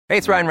Hey,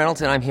 it's Ryan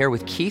Reynolds, and I'm here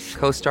with Keith,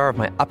 co-star of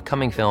my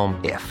upcoming film,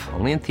 If,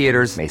 only in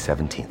theaters May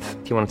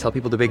 17th. Do you want to tell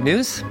people the big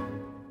news?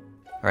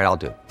 All right, I'll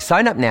do it.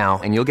 Sign up now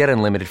and you'll get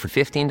unlimited for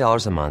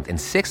 $15 a month and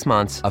 6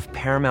 months of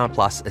Paramount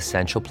Plus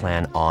Essential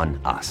Plan on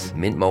us.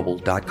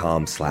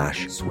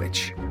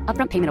 MintMobile.com/switch.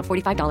 Upfront payment of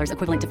 $45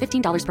 equivalent to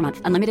 $15 per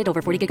month. Unlimited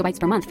over 40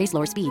 gigabytes per month. Face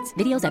lower speeds.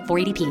 Videos at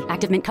 480p.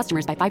 Active Mint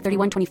customers by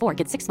 531.24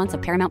 get 6 months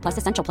of Paramount Plus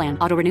Essential Plan.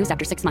 Auto renews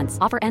after 6 months.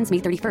 Offer ends May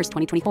 31st,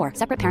 2024.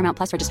 Separate Paramount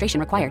Plus registration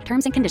required.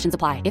 Terms and conditions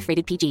apply if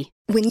rated PG.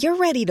 When you're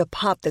ready to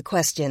pop the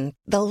question,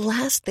 the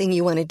last thing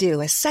you want to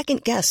do is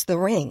second-guess the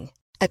ring.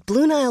 At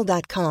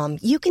BlueNile.com,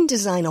 you can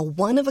design a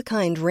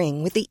one-of-a-kind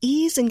ring with the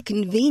ease and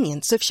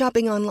convenience of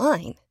shopping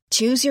online.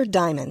 Choose your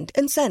diamond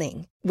and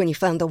setting. When you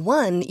find the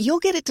one, you'll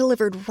get it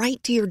delivered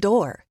right to your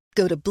door.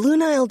 Go to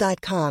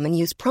BlueNile.com and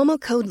use promo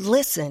code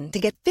LISTEN to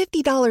get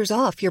 $50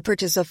 off your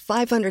purchase of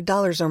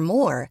 $500 or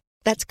more.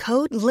 That's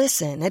code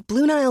LISTEN at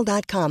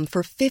BlueNile.com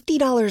for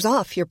 $50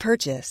 off your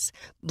purchase.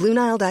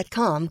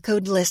 BlueNile.com,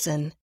 code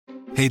LISTEN.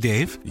 Hey,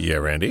 Dave. Yeah,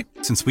 Randy.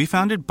 Since we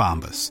founded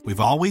Bombas, we've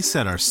always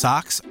said our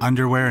socks,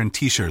 underwear, and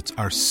T-shirts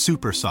are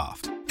super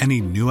soft. Any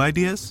new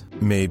ideas?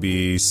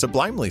 Maybe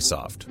sublimely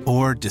soft.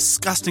 Or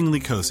disgustingly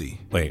cozy.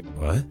 Wait,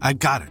 what? I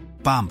got it.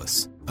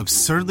 Bombas.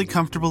 Absurdly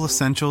comfortable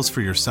essentials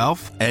for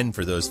yourself and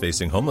for those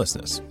facing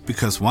homelessness.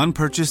 Because one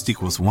purchased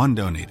equals one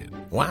donated.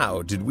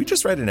 Wow, did we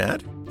just write an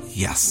ad?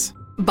 Yes.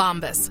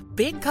 Bombas.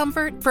 Big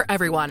comfort for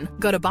everyone.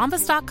 Go to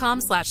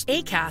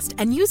bombas.com/ACAST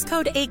and use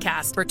code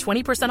ACAST for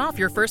 20% off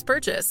your first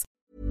purchase.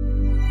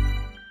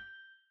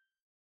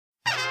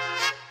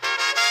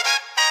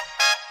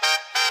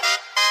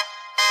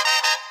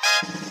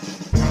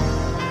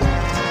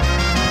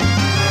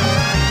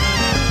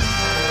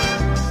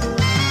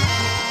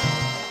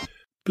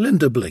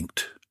 Belinda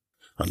blinked,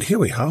 and here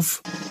we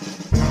have...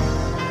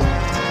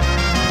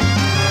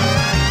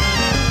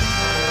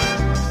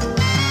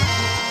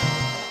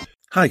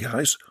 Hi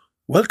guys,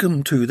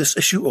 welcome to this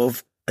issue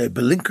of a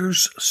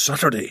Belinkers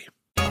Saturday.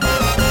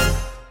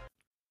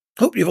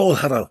 Hope you've all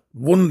had a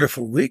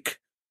wonderful week.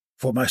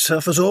 For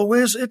myself, as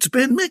always, it's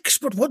been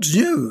mixed, but what's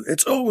new?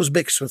 It's always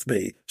mixed with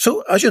me.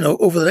 So, as you know,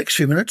 over the next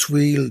few minutes,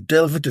 we'll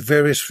delve into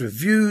various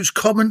reviews,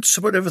 comments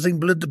about everything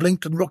Belinda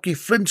blinked and Rocky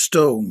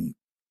Flintstone.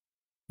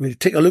 We'll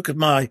take a look at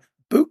my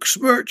books,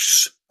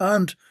 merch,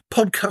 and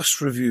podcast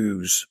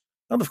reviews.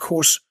 And, of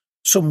course,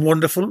 some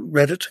wonderful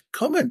Reddit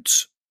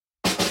comments.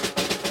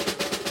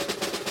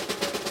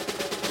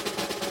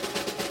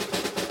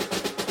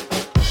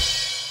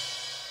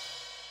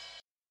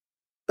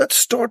 Let's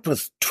start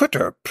with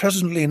Twitter,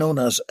 presently known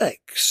as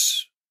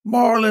X.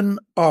 Marlon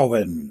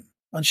Arwen.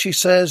 And she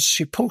says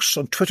she posts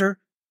on Twitter,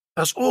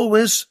 as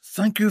always,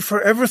 thank you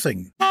for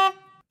everything.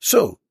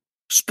 So,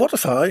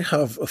 Spotify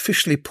have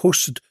officially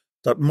posted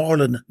that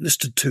Marlon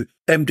listed to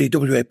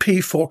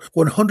MDWAP for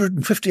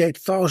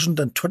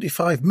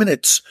 158,025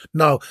 minutes.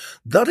 Now,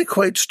 that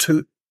equates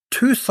to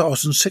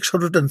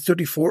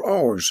 2,634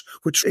 hours,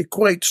 which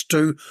equates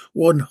to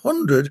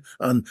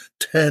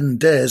 110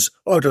 days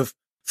out of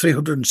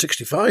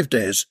 365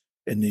 days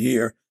in the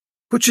year,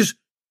 which is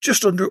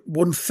just under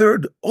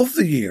 1/3 of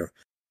the year.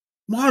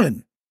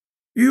 Marlon,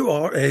 you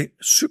are a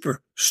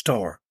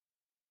superstar.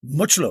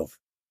 Much love.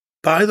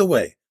 By the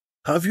way,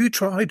 have you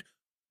tried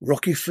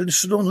Rocky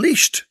Flintstone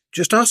Unleashed?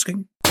 Just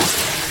asking.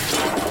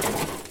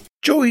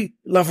 Joey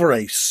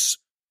Laverace,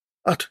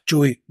 at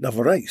Joey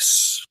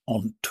Laverace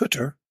on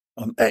Twitter,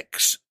 on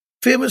X,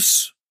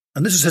 famous,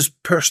 and this is his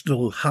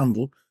personal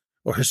handle,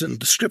 or his little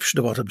description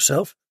about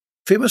himself,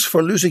 famous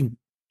for losing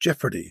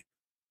Jeopardy.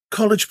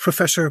 College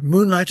professor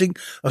moonlighting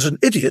as an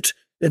idiot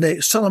in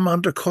a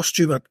salamander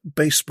costume at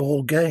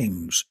baseball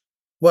games.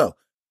 Well,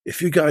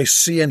 if you guys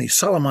see any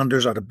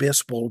salamanders at a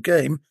baseball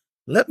game,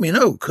 let me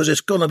know, because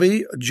it's going to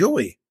be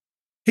Joey.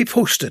 He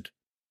posted,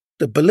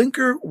 the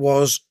Belinker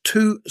was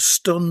too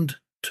stunned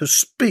to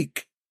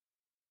speak.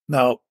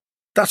 Now,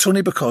 that's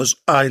only because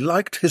I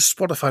liked his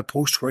Spotify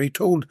post where he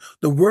told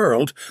the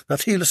world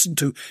that he listened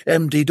to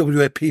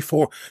MDWAP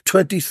for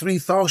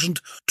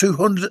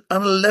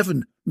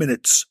 23,211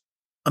 minutes.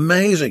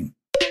 Amazing.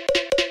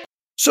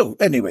 So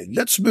anyway,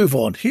 let's move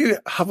on.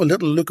 Here, have a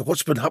little look at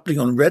what's been happening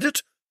on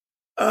Reddit.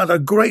 And a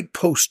great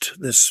post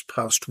this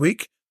past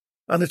week.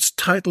 And it's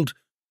titled,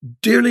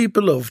 Dearly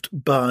Beloved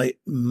by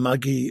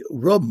Maggie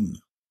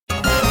Rum.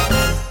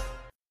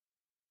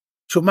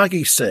 So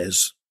Maggie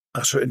says,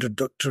 as her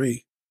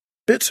introductory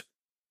bit,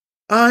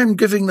 I'm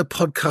giving the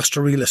podcast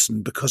a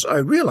re-listen because I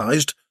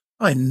realised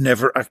I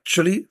never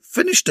actually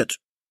finished it,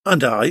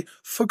 and I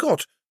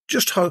forgot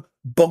just how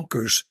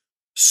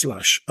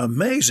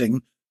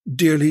bonkers/amazing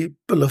Dearly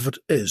Beloved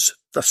is.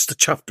 That's the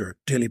chapter,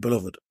 Dearly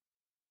Beloved.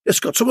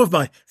 It's got some of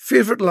my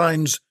favourite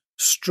lines,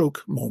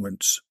 stroke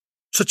moments,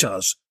 such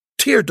as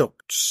tear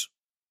ducts.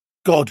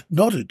 God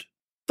nodded.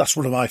 That's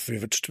one of my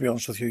favourites, to be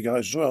honest with you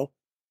guys as well.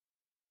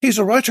 He's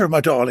a writer, my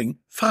darling.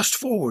 Fast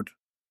forward.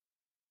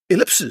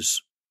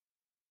 Ellipses.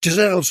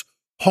 Giselle's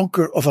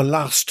honker of a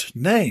last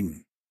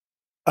name.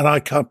 And I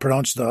can't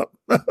pronounce that.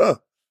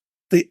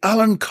 The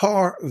Alan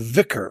Carr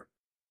Vicar.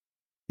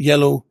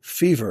 Yellow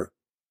fever.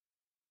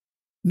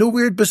 No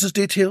weird business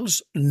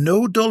details,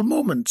 no dull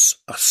moments,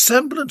 a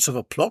semblance of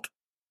a plot.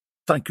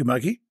 Thank you,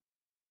 Maggie.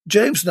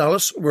 James and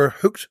Alice were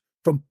hooked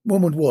from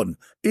moment one,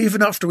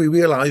 even after we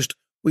realised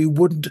we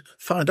wouldn't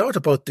find out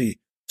about the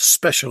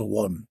special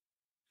one.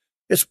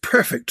 It's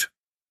perfect.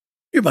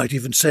 You might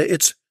even say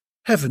it's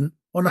heaven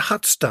on a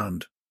hat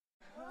stand.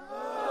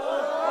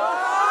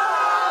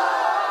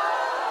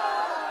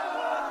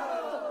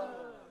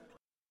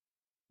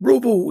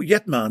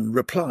 Robo-Yetman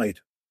replied,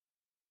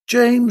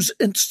 James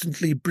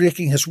instantly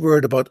breaking his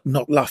word about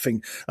not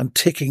laughing and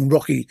taking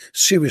Rocky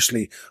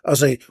seriously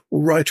as a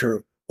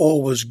writer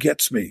always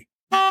gets me.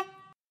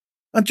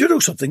 And do you know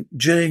something?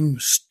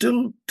 James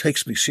still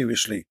takes me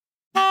seriously.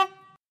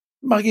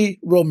 Maggie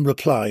Rum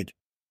replied,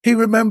 he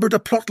remembered a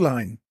plot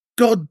line.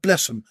 God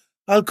bless him.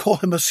 I'll call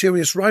him a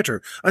serious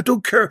writer. I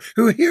don't care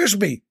who hears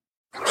me.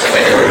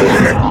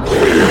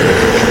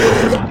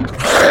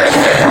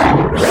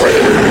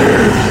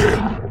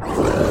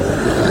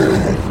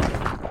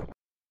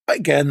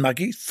 Again,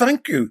 Maggie,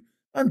 thank you.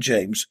 And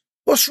James,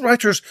 us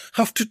writers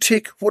have to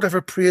take whatever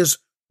praise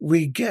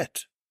we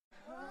get.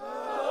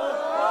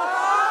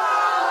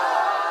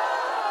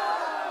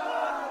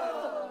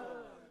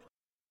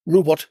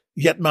 Robot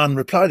Yetman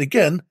replied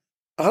again,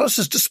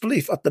 Alice's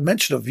disbelief at the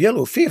mention of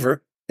yellow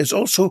fever is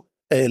also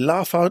a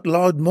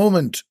laugh-out-loud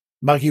moment.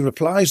 Maggie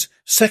replies,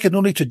 second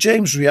only to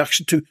James'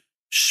 reaction to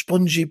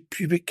spongy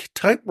pubic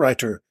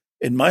typewriter,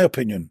 in my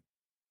opinion.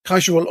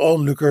 Casual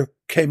onlooker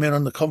came in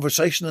on the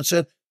conversation and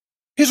said,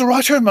 he's a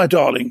writer, my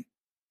darling.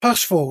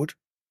 Pass forward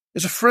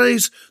is a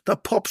phrase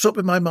that pops up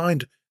in my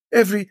mind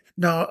every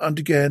now and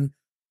again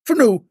for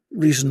no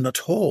reason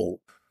at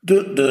all.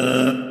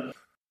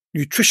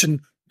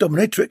 Nutrition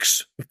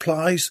Dominatrix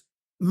replies,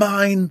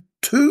 mine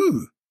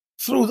too.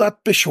 Throw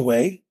that bish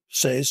away,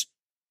 says,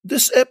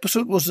 this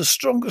episode was the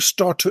strongest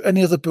start to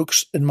any of the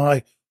books in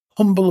my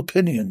humble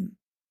opinion.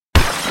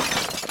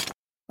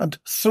 And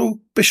throw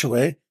bish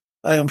away,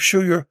 I am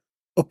sure your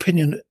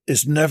opinion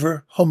is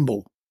never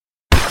humble.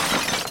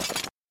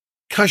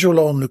 Casual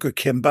onlooker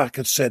came back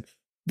and said,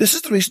 this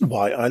is the reason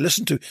why I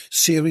listen to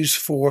Series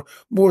 4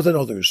 more than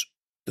others.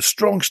 The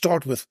strong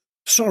start with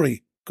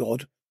Sorry,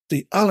 God,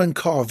 the Alan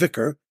Carr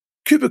Vicar,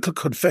 Cubicle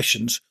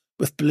Confessions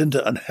with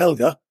Belinda and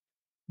Helga,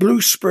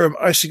 blue sperm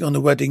icing on the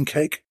wedding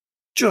cake,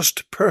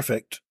 just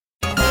perfect.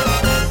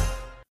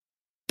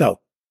 Now,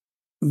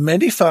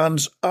 many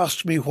fans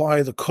asked me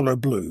why the colour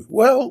blue.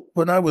 Well,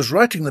 when I was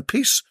writing the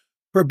piece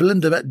where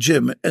Belinda met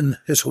Jim in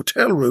his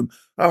hotel room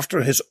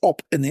after his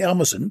op in the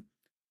Amazon,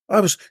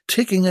 I was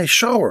taking a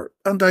shower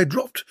and I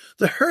dropped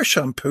the hair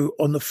shampoo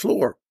on the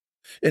floor.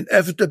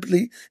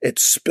 Inevitably, it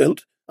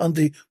spilt and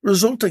the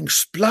resulting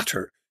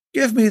splatter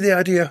gave me the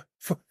idea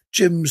for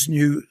Jim's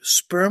new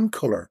sperm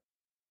colour.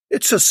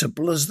 It's as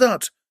simple as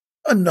that,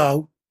 and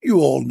now you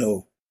all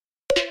know.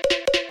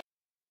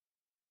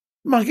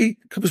 Maggie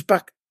comes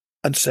back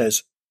and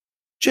says,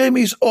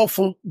 Jamie's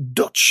awful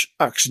Dutch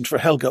accent for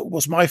Helga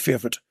was my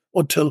favourite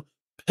until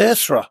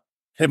Petra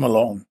came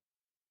along.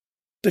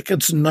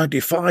 Dickinson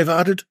 95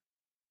 added,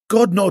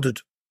 God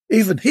nodded.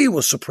 Even he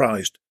was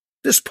surprised.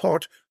 This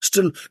part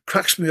still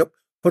cracks me up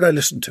when I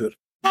listen to it.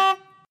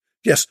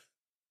 Yes,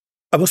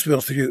 I must be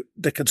honest with you,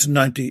 Dickinson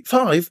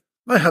 95,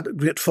 I had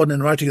great fun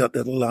in writing that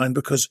little line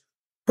because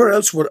where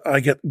else would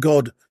I get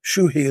God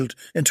shoe-heeled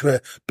into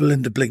a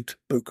Belinda Blinked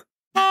book?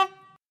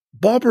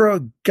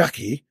 Barbara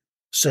Gacki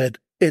said,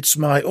 it's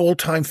my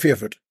all-time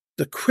favourite,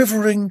 The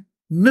Quivering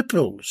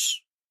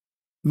Nipples.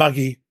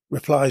 Maggie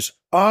replies,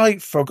 I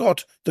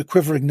forgot the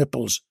quivering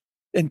nipples,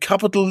 in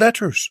capital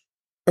letters.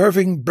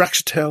 Irving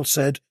Braxtel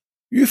said,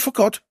 you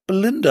forgot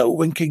Belinda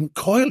winking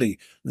coyly,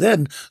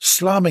 then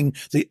slamming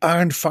the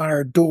iron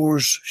fire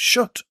doors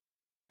shut.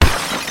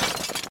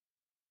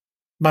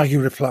 Maggie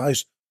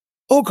replies,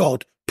 oh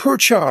God, poor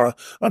Chara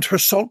and her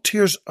salt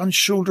tears and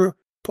shoulder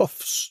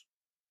puffs.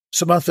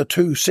 Samantha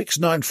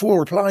 2694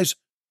 replies,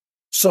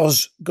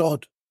 soz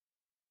God.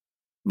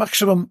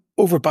 Maximum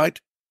Overbite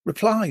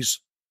replies,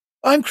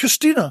 I'm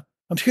Christina,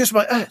 and here's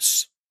my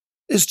S.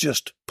 Is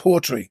just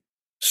poetry.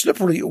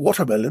 Slippery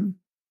Watermelon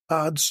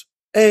adds,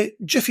 a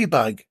jiffy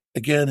bag,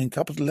 again in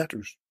capital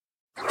letters.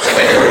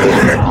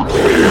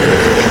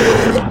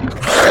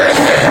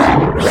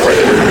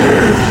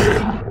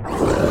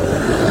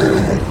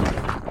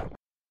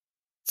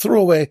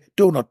 Throwaway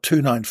Donut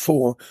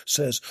 294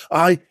 says,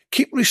 I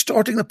keep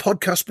restarting the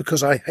podcast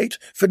because I hate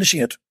finishing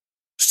it.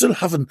 Still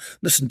haven't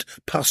listened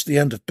past the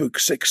end of book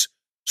 6,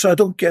 so I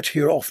don't get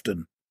here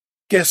often.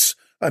 Guess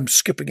I'm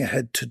skipping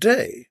ahead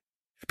today.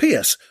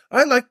 P.S.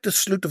 I like the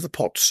salute of the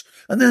pots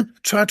and then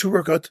try to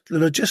work out the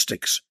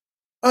logistics.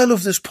 I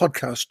love this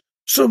podcast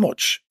so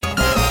much.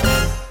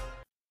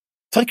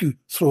 Thank you,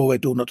 Throwaway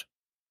Donut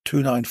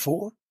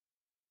 294.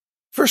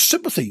 First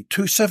Sympathy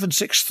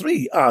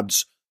 2763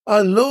 adds,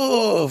 I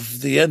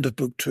love the end of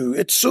book 2.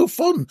 It's so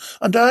fun,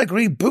 and I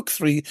agree book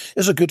 3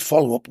 is a good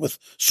follow-up with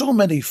so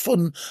many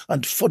fun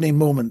and funny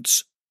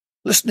moments.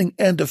 Listening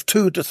end of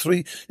 2 to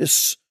 3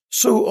 is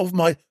so of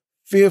my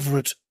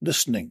favourite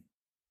listening.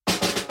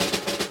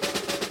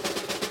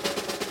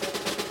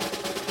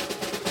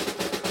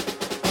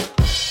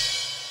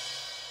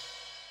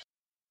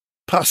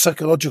 Past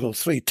Psychological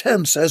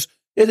 310 says,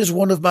 it is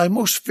one of my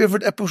most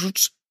favourite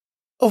episodes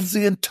of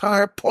the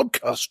entire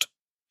podcast.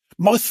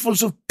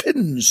 Mouthfuls of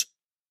pins.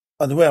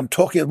 And the way I'm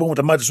talking at the moment,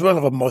 I might as well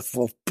have a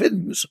mouthful of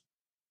pins.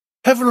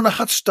 Heaven on a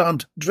hat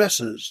stand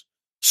dresses.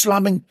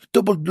 Slamming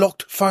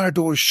double-locked fire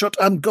doors shut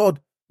and God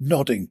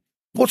nodding.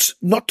 What's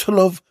not to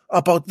love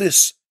about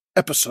this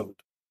episode?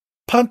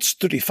 Pants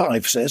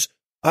 35 says,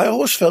 I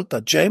always felt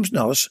that James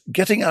Nellis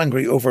getting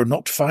angry over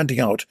not finding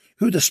out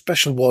who the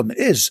special one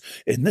is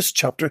in this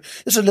chapter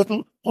is a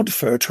little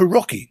unfair to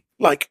Rocky.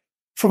 Like,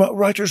 from a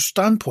writer's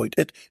standpoint,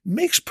 it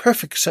makes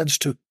perfect sense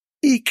to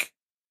eke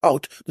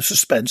out the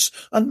suspense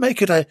and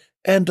make it a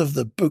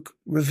end-of-the-book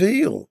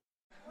reveal.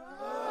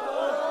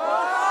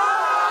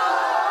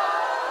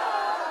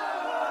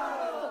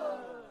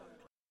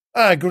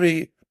 I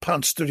agree,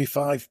 Pants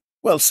 35.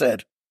 Well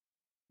said.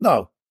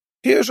 Now,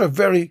 here's a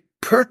very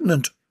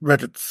pertinent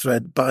Reddit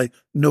thread by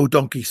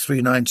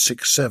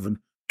NoDonkey3967,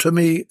 to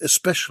me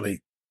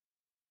especially.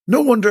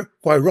 No wonder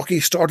why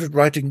Rocky started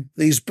writing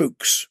these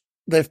books.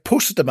 They've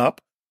posted them up,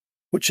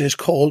 which is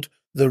called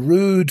The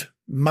Rude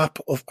Map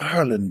of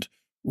Ireland,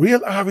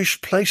 real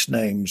Irish place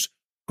names,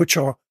 which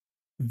are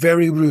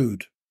very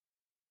rude.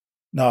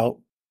 Now,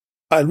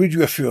 I'll read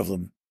you a few of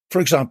them.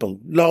 For example,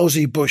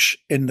 Lousy Bush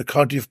in the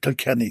county of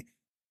Kilkenny,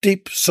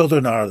 deep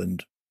southern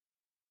Ireland.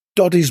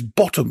 Doddy's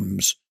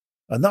Bottoms,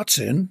 and that's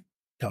in...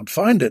 Can't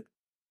find it.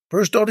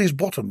 Where's Doddy's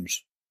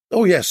Bottoms?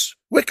 Oh, yes,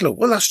 Wicklow.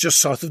 Well, that's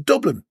just south of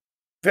Dublin.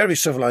 Very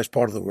civilised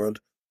part of the world.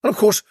 And, of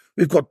course,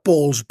 we've got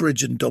Ball's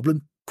Bridge in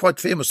Dublin. Quite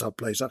famous, that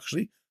place,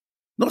 actually.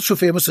 Not so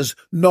famous as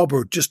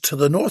Nobber, just to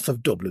the north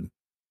of Dublin.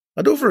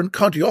 And over in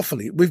County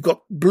Offaly, we've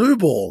got Blue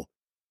Ball.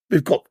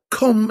 We've got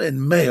Cum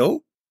in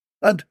Mayo.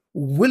 And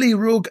Willie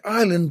Rogue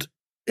Island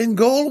in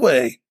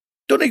Galway.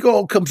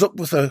 Donegal comes up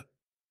with a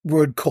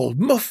word called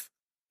muff.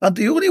 And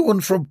the only one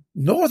from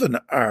Northern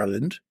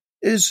Ireland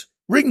is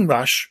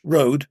Ringrash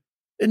Road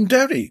in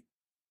Derry.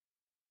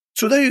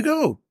 So there you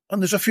go.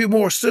 And there's a few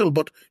more still,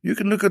 but you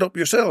can look it up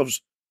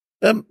yourselves.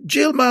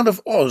 Jailman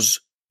of Oz,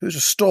 who's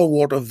a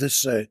stalwart of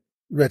this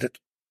Reddit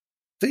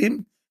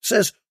theme,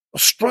 says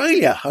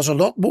Australia has a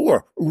lot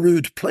more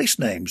rude place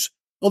names,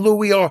 although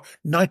we are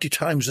 90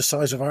 times the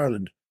size of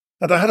Ireland.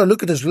 And I had a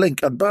look at his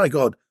link, and by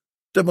God,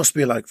 there must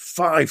be like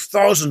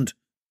 5,000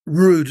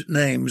 rude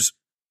names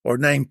or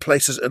name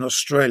places in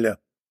Australia.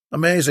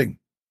 Amazing.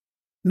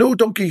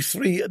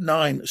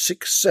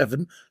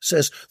 NoDonkey3967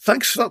 says,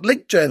 thanks for that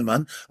link,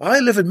 Jailman. I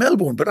live in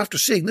Melbourne, but after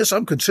seeing this,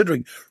 I'm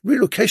considering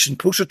relocation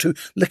closer to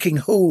Licking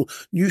Hole,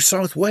 New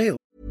South Wales.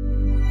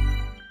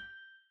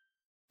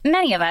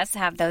 Many of us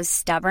have those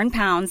stubborn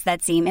pounds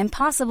that seem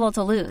impossible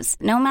to lose,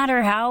 no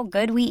matter how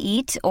good we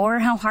eat or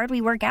how hard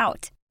we work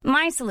out.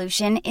 My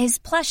solution is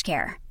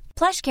PlushCare.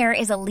 PlushCare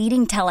is a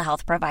leading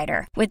telehealth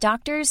provider with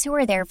doctors who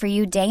are there for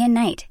you day and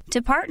night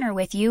to partner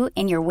with you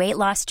in your weight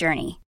loss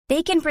journey.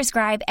 They can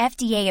prescribe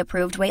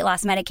FDA-approved weight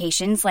loss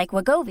medications like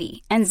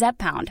Wegovy and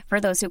Zepbound for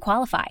those who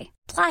qualify.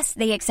 Plus,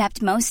 they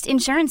accept most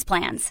insurance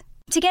plans.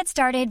 To get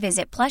started,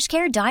 visit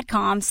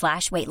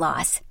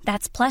plushcare.com/weightloss.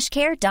 That's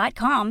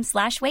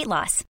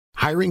plushcare.com/weightloss.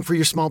 Hiring for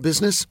your small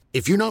business?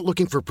 If you're not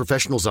looking for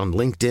professionals on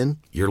LinkedIn,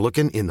 you're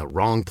looking in the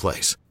wrong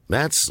place.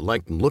 That's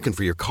like looking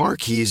for your car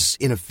keys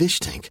in a fish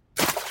tank.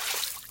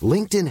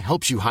 LinkedIn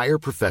helps you hire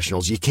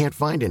professionals you can't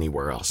find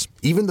anywhere else,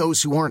 even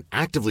those who aren't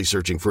actively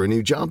searching for a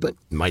new job but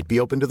might be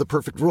open to the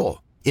perfect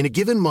role. In a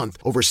given month,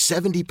 over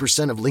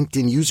 70% of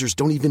LinkedIn users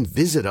don't even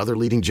visit other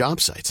leading job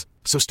sites.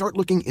 So start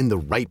looking in the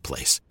right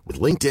place. With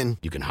LinkedIn,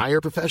 you can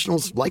hire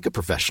professionals like a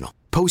professional.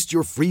 Post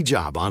your free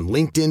job on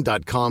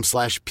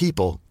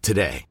linkedin.com/people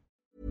today.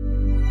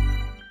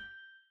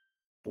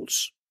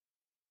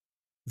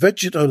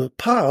 Vegetal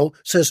Pal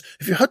says,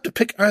 if you had to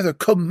pick either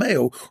cum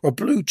mayo or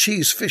blue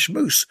cheese fish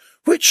mousse,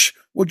 which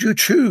would you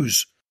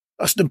choose?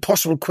 That's an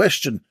impossible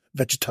question,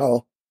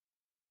 Vegetal.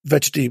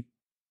 Vegetapal.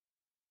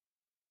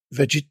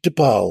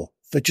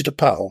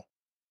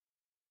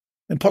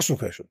 Impossible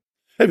question.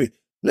 Anyway,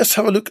 let's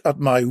have a look at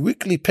my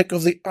weekly pick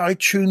of the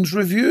iTunes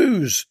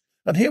reviews.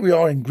 And here we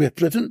are in Great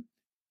Britain.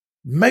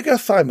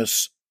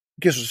 Megathymus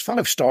gives us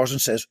 5 stars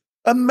and says,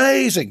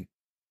 amazing!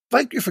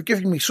 Thank you for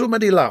giving me so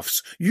many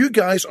laughs. You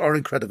guys are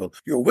incredible.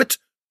 Your wit,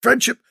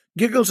 friendship,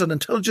 giggles and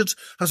intelligence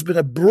has been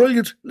a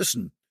brilliant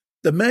listen.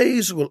 The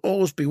maze will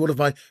always be one of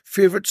my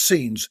favourite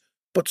scenes,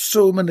 but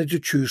so many to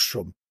choose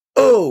from.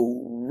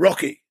 Oh,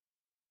 Rocky!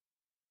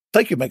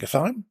 Thank you,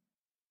 Megathyme.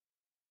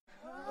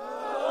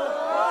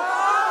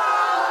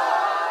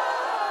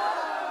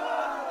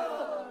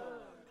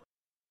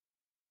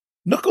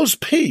 Knuckles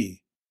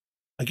P,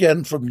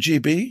 again from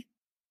GB,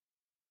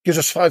 gives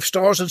us 5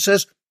 stars and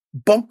says,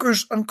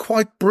 bonkers and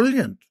quite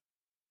brilliant.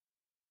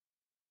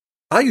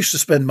 I used to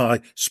spend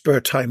my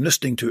spare time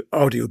listening to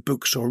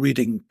audiobooks or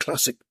reading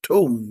classic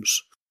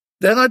tomes.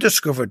 Then I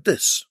discovered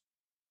this.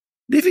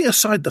 Leaving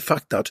aside the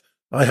fact that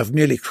I have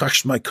nearly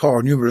crashed my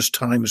car numerous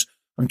times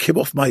and came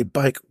off my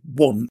bike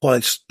one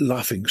whilst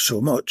laughing so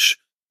much,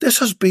 this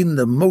has been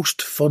the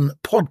most fun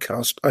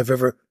podcast I've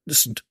ever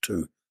listened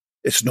to.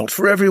 It's not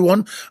for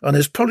everyone and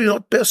is probably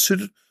not best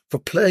suited for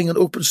playing in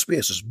open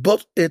spaces,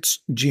 but it's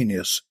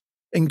genius.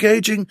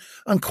 Engaging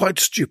and quite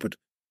stupid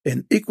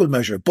in equal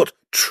measure, but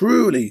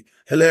truly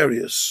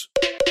hilarious.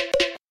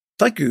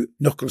 Thank you,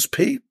 Knuckles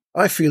P.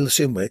 I feel the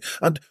same way.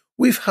 And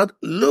we've had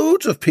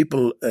loads of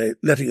people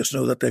letting us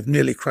know that they've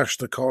nearly crashed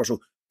their car.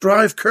 So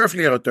drive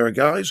carefully out there,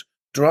 guys.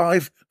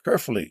 Drive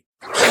carefully.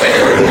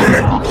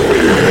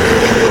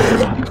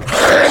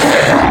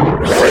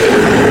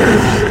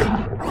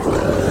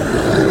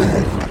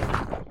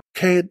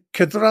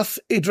 Kedrath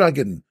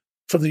Edragon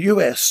from the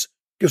US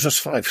gives us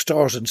 5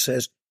 stars and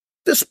says,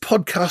 "This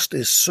podcast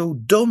is so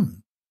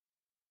dumb.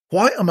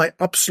 Why am I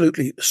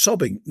absolutely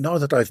sobbing now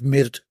that I've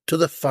made it to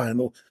the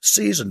final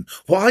season?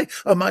 Why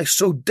am I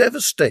so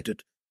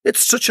devastated?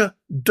 It's such a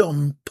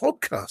dumb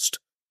podcast.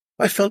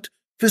 I felt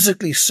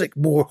physically sick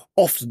more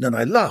often than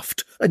I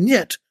laughed, and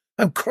yet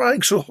I'm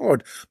crying so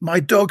hard my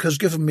dog has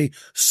given me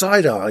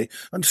side-eye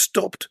and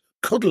stopped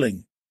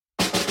cuddling."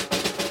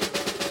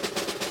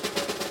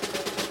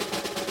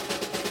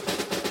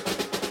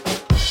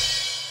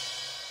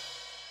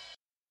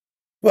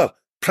 Well,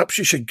 perhaps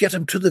you should get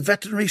him to the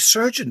veterinary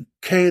surgeon,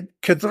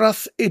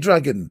 Kedrath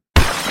Edragon.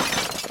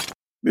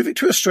 Moving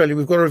to Australia,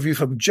 we've got a review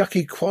from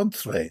Jackie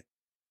Quanthray.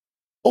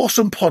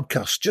 "Awesome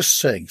podcast, just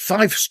saying.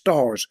 5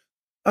 stars.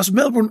 As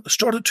Melbourne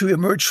started to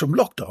emerge from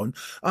lockdown,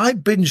 I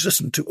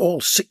binge-listened to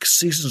all 6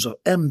 seasons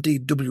of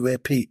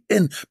MDWAP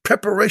in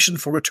preparation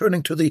for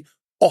returning to the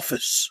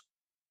office.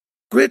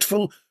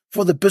 Grateful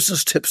for the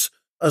business tips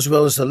as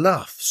well as the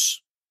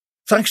laughs.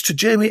 Thanks to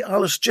Jamie,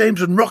 Alice,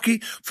 James and Rocky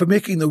for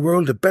making the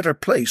world a better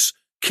place.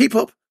 Keep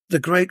up the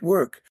great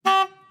work."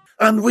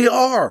 And we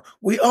are,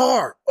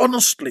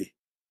 honestly.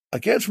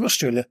 Again from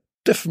Australia,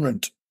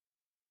 different.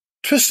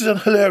 "Twisted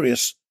and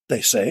hilarious,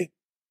 they say.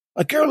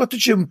 A girl at the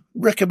gym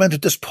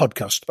recommended this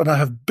podcast, and I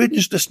have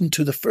binge-listened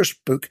to the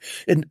first book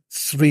in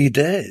 3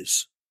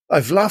 days.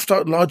 I've laughed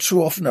out loud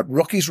so often at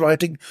Rocky's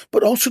writing,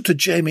 but also to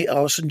Jamie,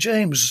 Alice and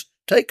James'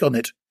 take on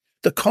it.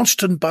 The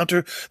constant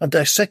banter and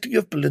dissecting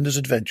of Belinda's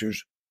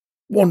adventures.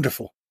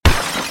 Wonderful."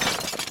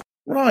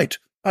 Right,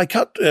 I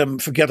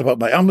can't forget about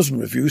my Amazon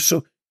review,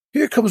 so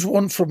here comes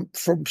one from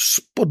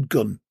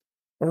Spudgun,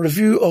 a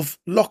review of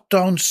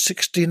Lockdown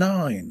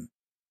 69.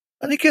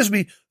 And he gives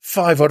me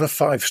 5 out of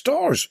 5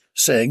 stars,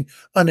 saying,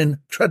 "An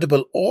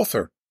incredible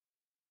author.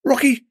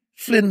 Rocky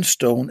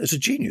Flintstone is a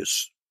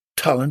genius,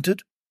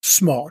 talented,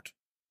 smart,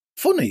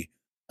 funny,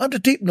 and a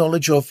deep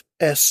knowledge of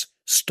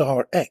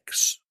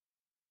S*X.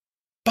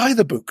 Buy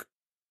the book,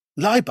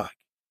 lie back,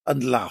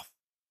 and laugh.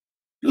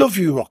 Love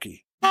you,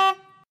 Rocky."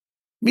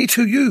 Me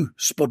too, you,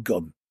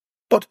 Spudgun.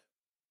 But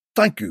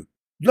thank you.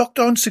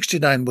 Lockdown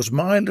 69 was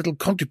my little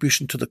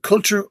contribution to the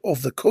culture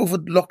of the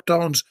COVID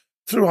lockdowns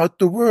throughout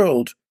the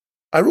world.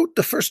 I wrote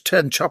the first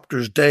 10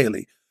 chapters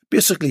daily,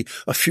 basically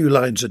a few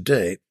lines a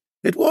day.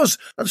 It was,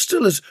 and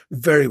still is,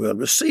 very well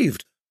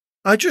received.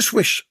 I just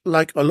wish,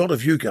 like a lot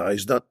of you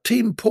guys, that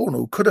Team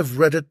Porno could have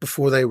read it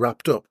before they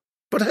wrapped up.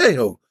 But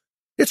hey-ho,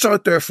 it's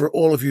out there for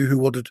all of you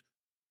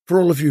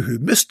who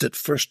missed it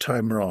first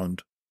time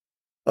round.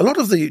 A lot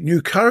of the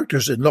new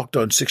characters in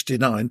Lockdown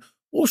 69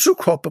 also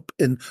crop up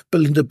in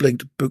Belinda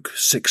Blinked Book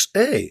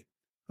 6A,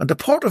 and a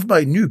part of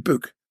my new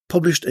book,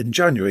 published in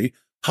January,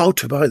 How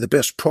to Buy the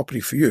Best Property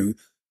for You,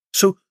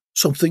 so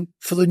something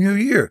for the new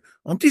year.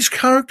 And these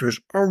characters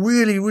are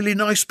really, really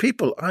nice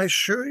people, I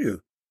assure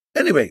you.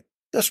 Anyway,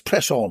 let's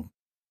press on.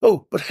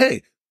 Oh, but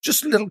hey,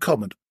 just a little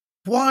comment.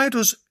 Why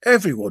does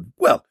everyone,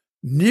 well,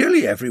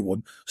 nearly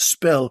everyone,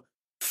 spell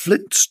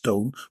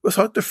Flintstone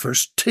without the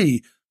first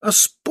T,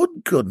 as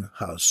Spudgun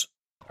has?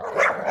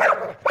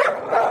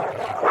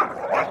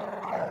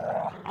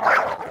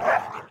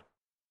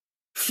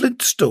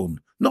 Flintstone,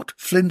 not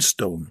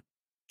Flintstone.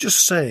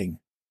 Just saying.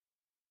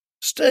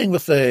 Staying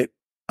with the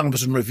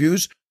Amazon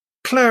reviews,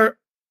 Claire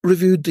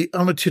reviewed the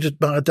annotated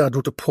My Dad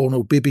Wrote a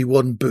Porno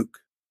BB1 book.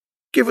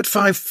 Give it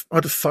 5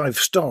 out of 5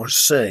 stars,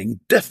 saying,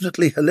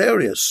 definitely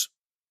hilarious.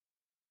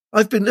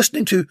 I've been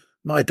listening to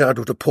My Dad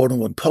Wrote a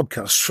Porno on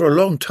podcasts for a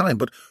long time,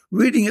 but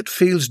reading it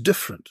feels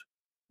different.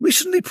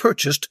 Recently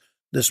purchased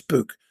this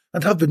book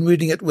and have been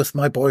reading it with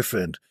my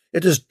boyfriend.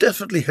 It is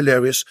definitely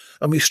hilarious,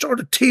 and we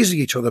started teasing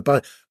each other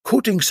by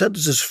quoting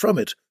sentences from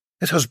it.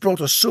 It has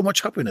brought us so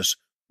much happiness.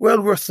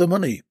 Well worth the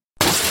money.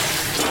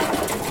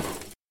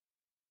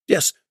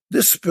 Yes,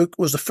 this book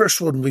was the first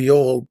one we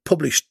all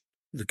published.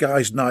 The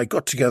guys and I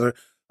got together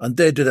and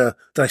they did a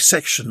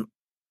dissection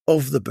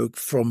of the book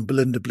from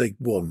Belinda Blake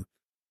 1.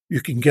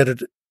 You can get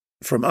it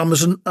from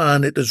Amazon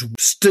and it is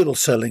still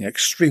selling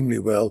extremely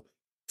well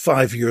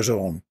 5 years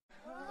on.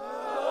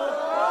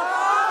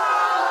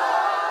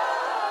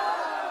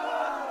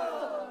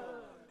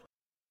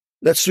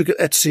 Let's look at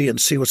Etsy and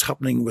see what's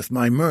happening with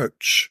my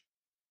merch.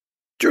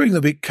 During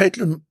the week,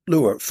 Caitlin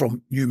Lure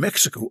from New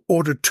Mexico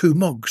ordered 2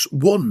 mugs.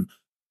 One,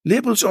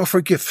 labels are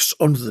for gifts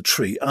under the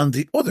tree, and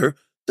the other,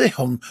 they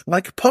hung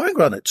like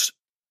pomegranates.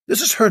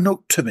 This is her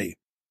note to me.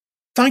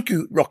 Thank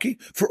you, Rocky,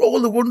 for all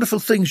the wonderful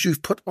things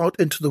you've put out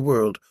into the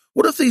world.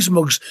 One of these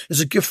mugs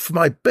is a gift for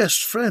my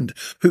best friend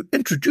who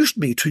introduced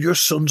me to your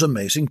son's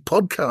amazing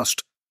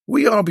podcast.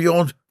 We are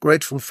beyond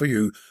grateful for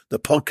you, the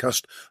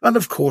podcast, and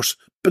of course,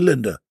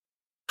 Belinda.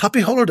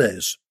 Happy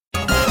holidays.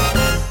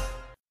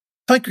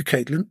 Thank you,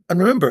 Caitlin. And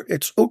remember,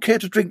 it's okay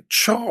to drink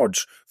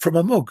charge from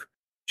a mug.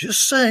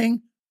 Just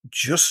saying,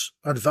 just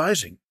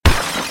advising.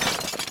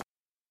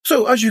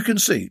 So, as you can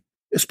see,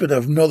 it's been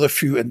another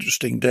few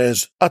interesting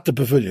days at the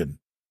pavilion.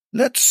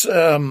 Let's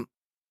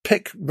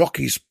pick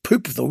Rocky's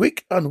poop of the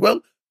week. And,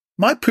 well,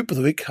 my poop of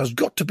the week has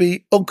got to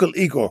be Uncle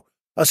Igor,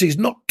 as he's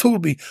not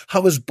told me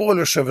how his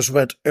boiler service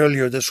went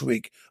earlier this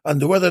week. And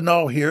the weather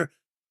now here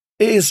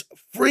is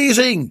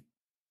freezing.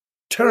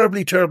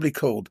 Terribly, terribly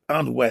cold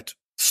and wet.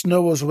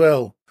 Snow as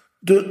well.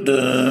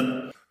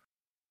 Duh.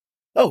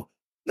 Oh,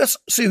 let's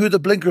see who the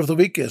blinker of the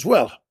week is.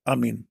 Well, I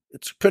mean,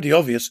 it's pretty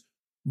obvious.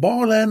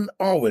 Marlene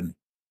Arwin.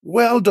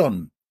 Well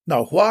done.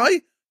 Now,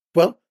 why?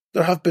 Well,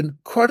 there have been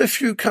quite a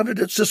few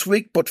candidates this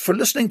week, but for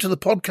listening to the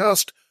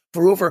podcast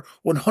for over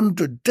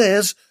 100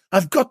 days,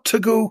 I've got to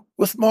go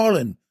with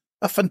Marlene.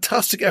 A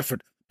fantastic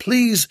effort.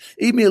 Please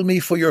email me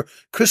for your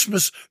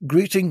Christmas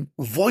greeting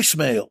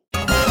voicemail.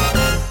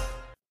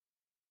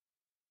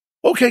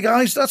 Okay,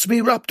 guys, that's me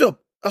wrapped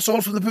up. That's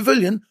all from the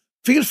pavilion.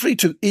 Feel free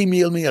to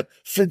email me at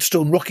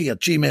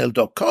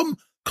flintstonerocky@gmail.com.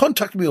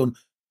 Contact me on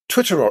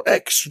Twitter or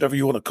X, whatever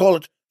you want to call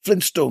it,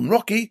 Flintstone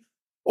Rocky,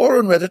 or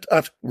on Reddit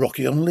at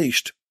Rocky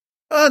Unleashed.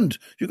 And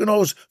you can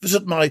always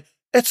visit my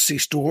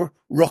Etsy store,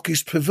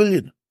 Rocky's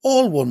Pavilion,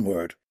 all one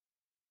word.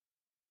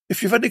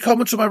 If you've any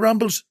comments on my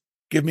rambles,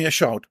 give me a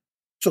shout.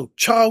 So,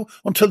 ciao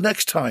until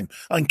next time,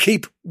 and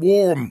keep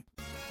warm.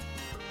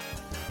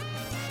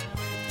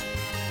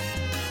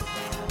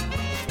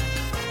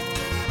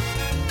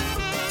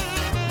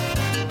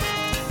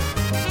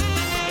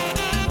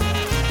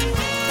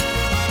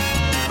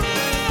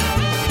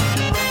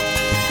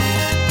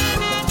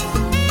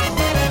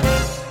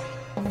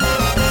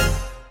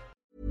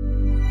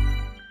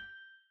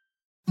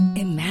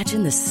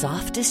 Imagine the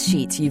softest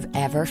sheets you've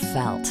ever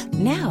felt.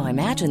 Now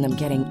imagine them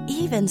getting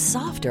even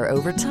softer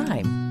over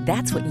time.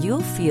 That's what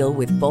you'll feel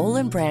with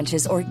Boll &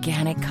 Branch's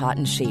organic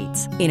cotton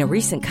sheets. In a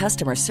recent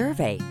customer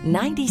survey,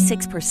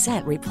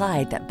 96%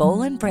 replied that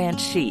Boll & Branch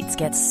sheets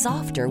get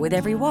softer with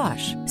every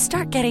wash.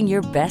 Start getting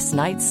your best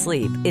night's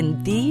sleep in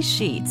these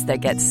sheets that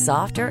get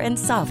softer and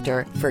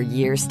softer for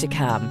years to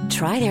come.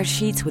 Try their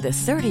sheets with a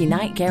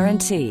 30-night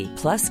guarantee.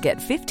 Plus, get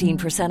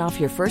 15% off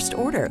your first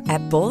order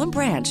at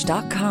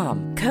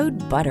bollandbranch.com.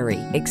 Code BUTTERY.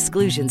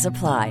 Exclusions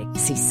apply.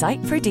 See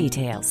site for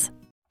details.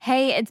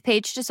 Hey, it's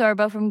Paige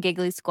DeSorbo from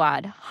Giggly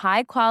Squad.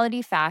 High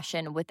quality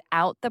fashion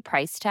without the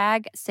price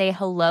tag. Say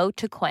hello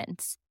to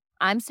Quince.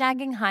 I'm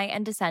snagging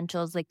high-end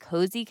essentials like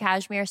cozy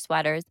cashmere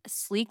sweaters,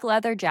 sleek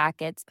leather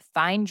jackets,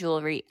 fine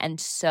jewelry,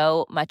 and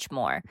so much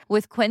more.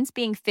 With Quince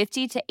being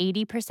 50 to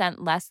 80%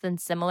 less than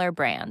similar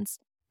brands.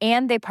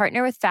 And they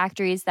partner with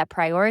factories that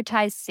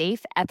prioritize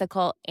safe,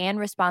 ethical, and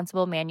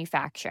responsible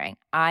manufacturing.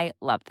 I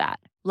love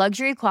that.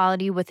 Luxury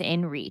quality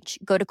within reach.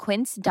 Go to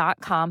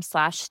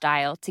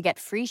quince.com/style to get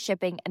free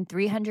shipping and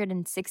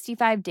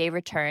 365-day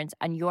returns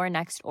on your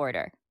next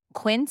order.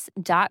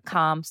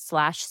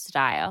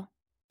 Quince.com/style.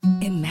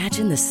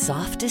 Imagine the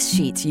softest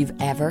sheets you've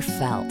ever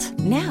felt.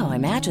 Now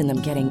imagine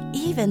them getting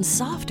even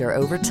softer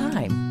over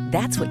time.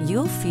 That's what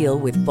you'll feel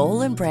with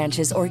Boll &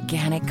 Branch's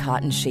organic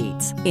cotton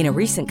sheets. In a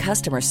recent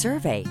customer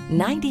survey,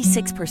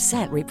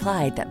 96%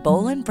 replied that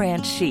Boll &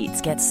 Branch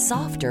sheets get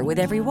softer with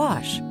every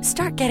wash.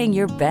 Start getting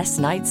your best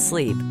night's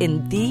sleep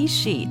in these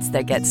sheets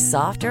that get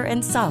softer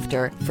and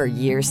softer for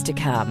years to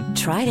come.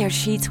 Try their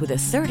sheets with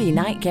a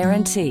 30-night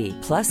guarantee.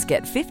 Plus,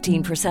 get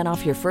 15%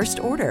 off your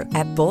first order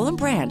at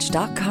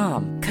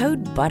bollandbranch.com.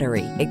 Code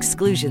BUTTERY.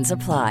 Exclusions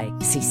apply.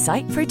 See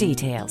site for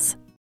details.